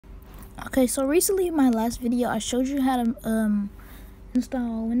Okay, so recently in my last video, I showed you how to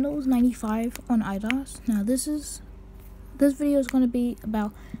install Windows 95 on iDOS. Now this video is going to be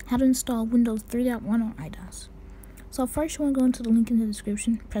about how to install Windows 3.1 on iDOS. So first, you want to go into the link in the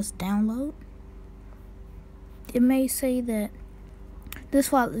description, press download. It may say that this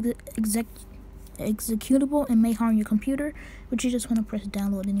file is executable and may harm your computer, but you just want to press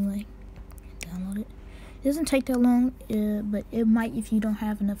download anyway. Download it. It doesn't take that long, but it might if you don't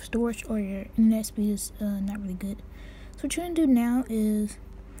have enough storage or your internet speed is not really good. So what you're going to do now is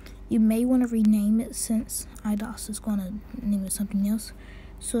you may want to rename it, since iDOS is going to name it something else.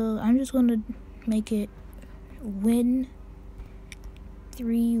 So I'm just going to make it Win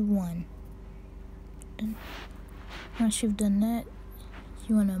 3.1. Once you've done that,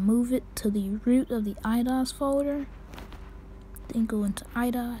 you want to move it to the root of the iDOS folder. Then go into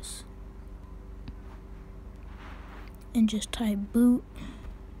iDOS and just type boot,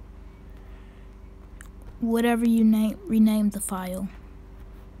 whatever you rename the file.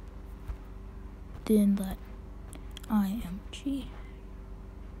 Then that img,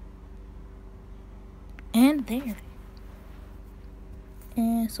 and there.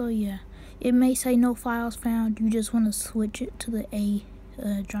 And so yeah, it may say no files found. You just want to switch it to the A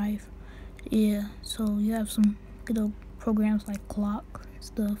drive. Yeah, so you have some good programs like clock and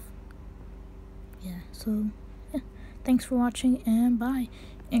stuff. Yeah, so yeah, thanks for watching and bye.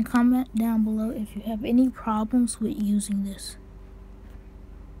 And comment down below if you have any problems with using this.